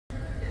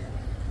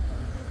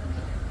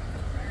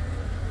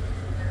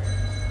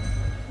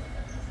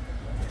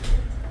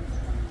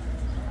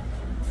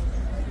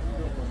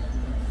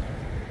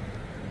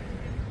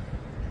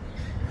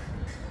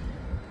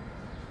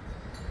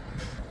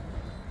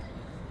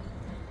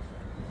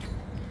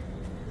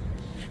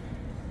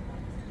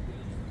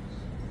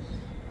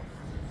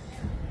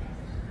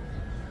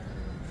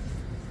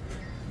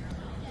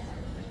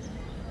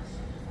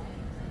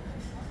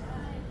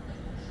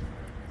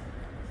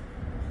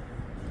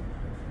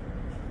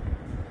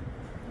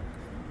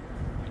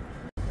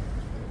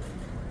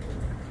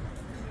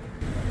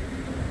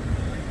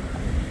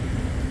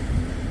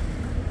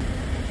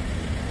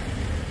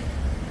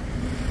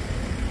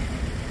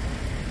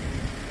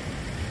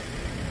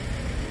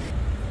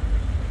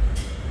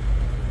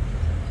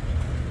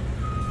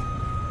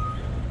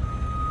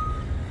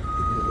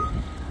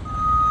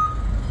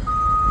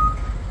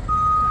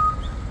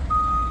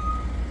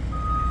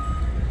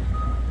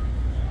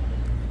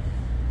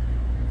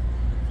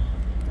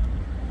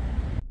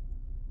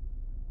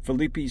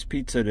Filippi's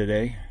Pizza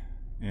today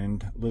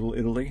in Little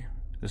Italy.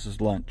 This is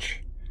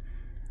lunch.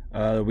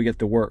 We get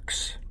the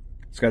works.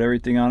 It's got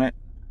everything on it.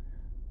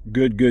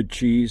 Good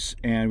cheese,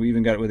 and we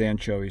even got it with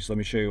anchovies. Let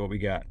me show you what we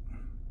got.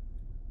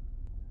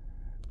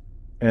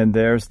 And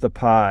there's the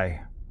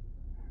pie.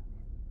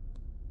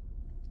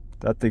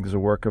 That thing's a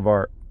work of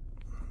art.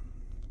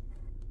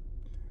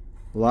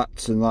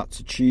 Lots and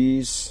lots of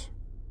cheese,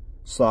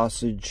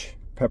 sausage,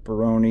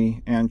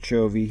 pepperoni,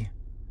 anchovy.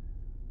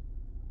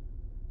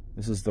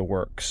 This is the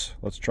works.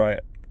 Let's try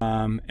it.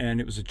 And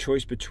it was a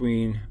choice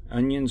between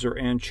onions or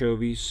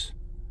anchovies,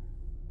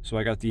 so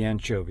I got the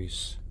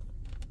anchovies.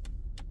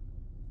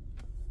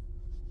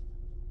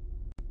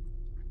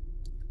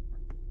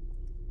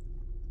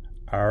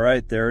 All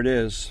right, there it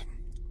is.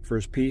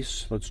 First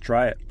piece, let's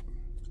try it.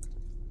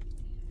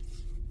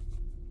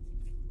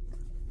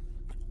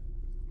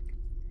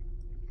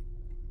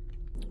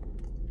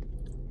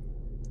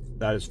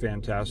 That is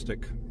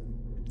fantastic.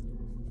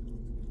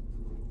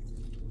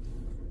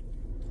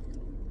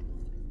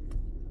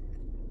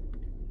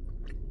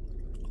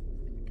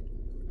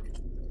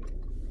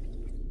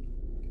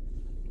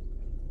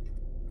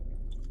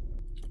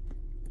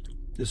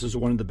 This is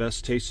one of the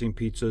best tasting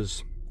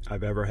pizzas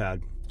I've ever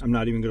had. I'm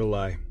not even gonna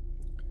lie.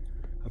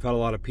 I've had a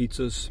lot of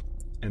pizzas,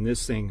 and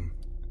this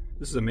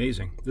is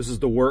amazing. This is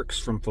the works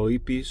from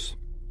Filippi's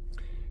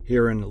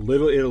here in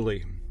Little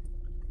Italy.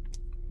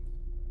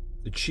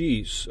 The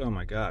cheese, oh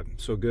my God,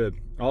 so good.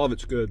 All of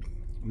it's good.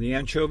 And the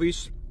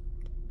anchovies,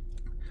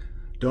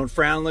 don't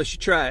frown unless you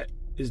try it,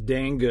 is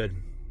dang good.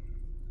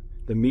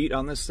 The meat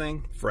on this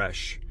thing,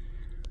 fresh.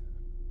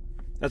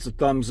 That's a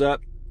thumbs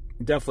up.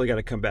 Definitely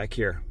gotta come back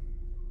here.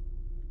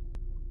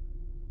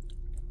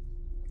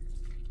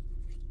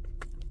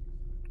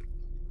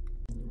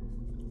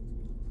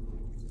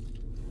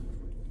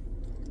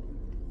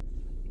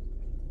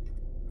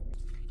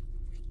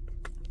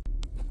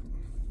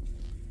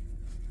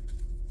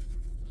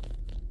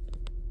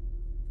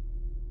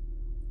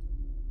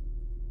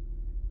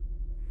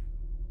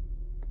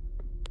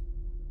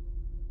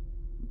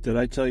 Did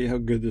I tell you how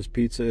good this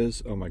pizza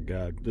is? Oh my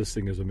God, this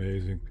thing is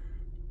amazing.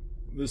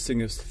 This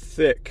thing is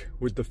thick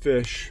with the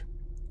fish.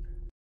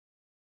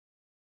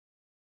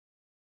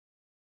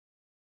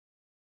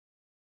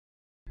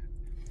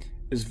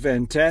 It's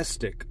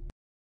fantastic.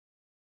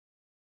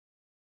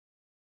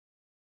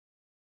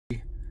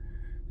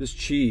 This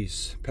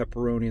cheese,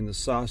 pepperoni and the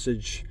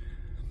sausage,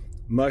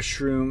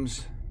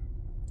 mushrooms.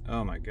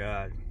 Oh my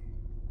God.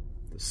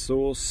 The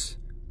sauce,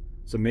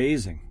 it's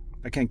amazing.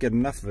 I can't get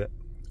enough of it.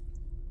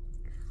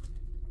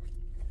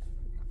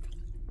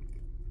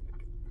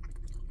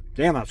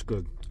 Damn, that's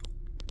good.